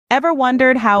Ever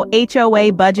wondered how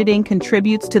HOA budgeting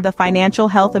contributes to the financial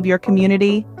health of your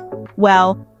community?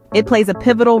 Well, it plays a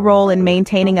pivotal role in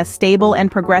maintaining a stable and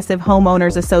progressive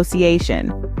homeowners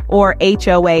association, or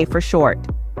HOA for short.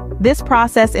 This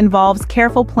process involves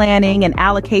careful planning and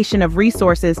allocation of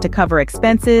resources to cover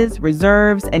expenses,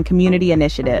 reserves, and community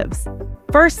initiatives.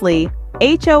 Firstly,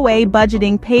 HOA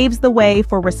budgeting paves the way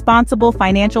for responsible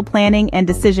financial planning and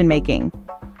decision-making.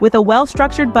 With a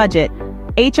well-structured budget,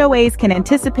 HOAs can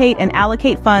anticipate and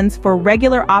allocate funds for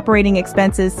regular operating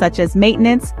expenses such as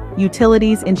maintenance,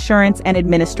 utilities, insurance, and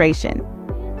administration.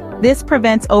 This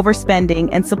prevents overspending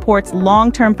and supports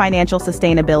long-term financial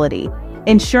sustainability,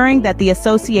 ensuring that the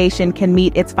association can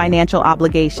meet its financial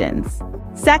obligations.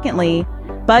 Secondly,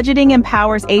 budgeting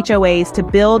empowers HOAs to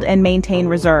build and maintain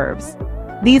reserves.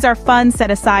 These are funds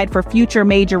set aside for future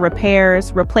major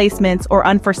repairs, replacements, or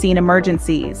unforeseen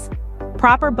emergencies.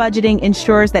 Proper budgeting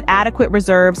ensures that adequate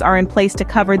reserves are in place to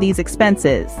cover these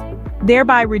expenses,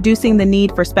 thereby reducing the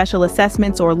need for special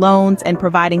assessments or loans and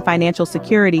providing financial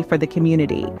security for the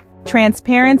community.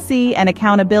 Transparency and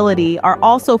accountability are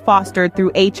also fostered through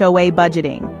HOA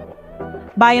budgeting.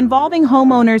 By involving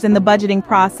homeowners in the budgeting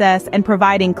process and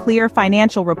providing clear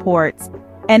financial reports,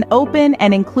 an open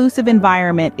and inclusive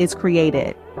environment is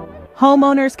created.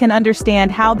 Homeowners can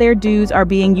understand how their dues are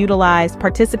being utilized,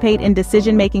 participate in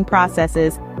decision-making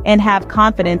processes, and have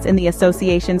confidence in the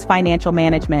association's financial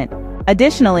management.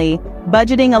 Additionally,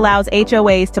 budgeting allows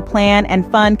HOAs to plan and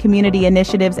fund community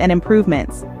initiatives and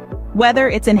improvements. Whether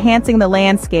it's enhancing the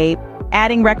landscape,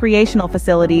 adding recreational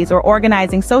facilities, or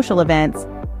organizing social events,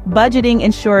 budgeting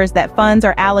ensures that funds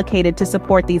are allocated to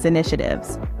support these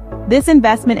initiatives. This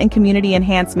investment in community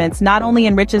enhancements not only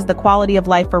enriches the quality of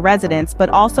life for residents but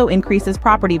also increases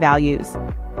property values.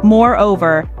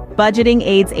 Moreover, budgeting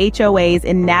aids HOAs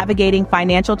in navigating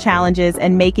financial challenges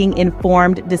and making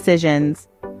informed decisions.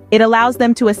 It allows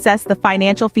them to assess the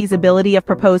financial feasibility of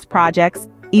proposed projects,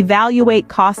 evaluate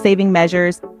cost-saving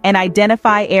measures, and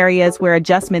identify areas where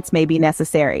adjustments may be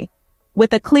necessary.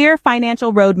 With a clear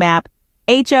financial roadmap,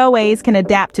 HOAs can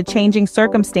adapt to changing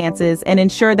circumstances and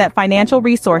ensure that financial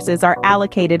resources are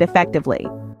allocated effectively.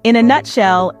 In a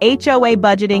nutshell, HOA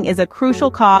budgeting is a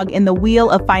crucial cog in the wheel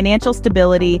of financial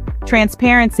stability,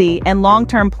 transparency, and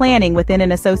long-term planning within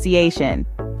an association.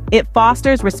 It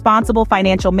fosters responsible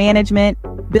financial management,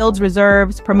 builds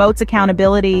reserves, promotes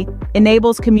accountability,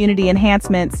 enables community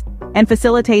enhancements, and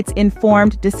facilitates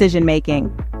informed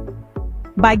decision-making.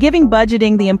 By giving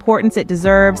budgeting the importance it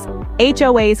deserves,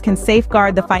 HOAs can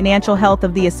safeguard the financial health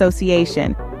of the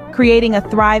association, creating a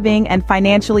thriving and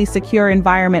financially secure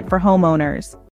environment for homeowners.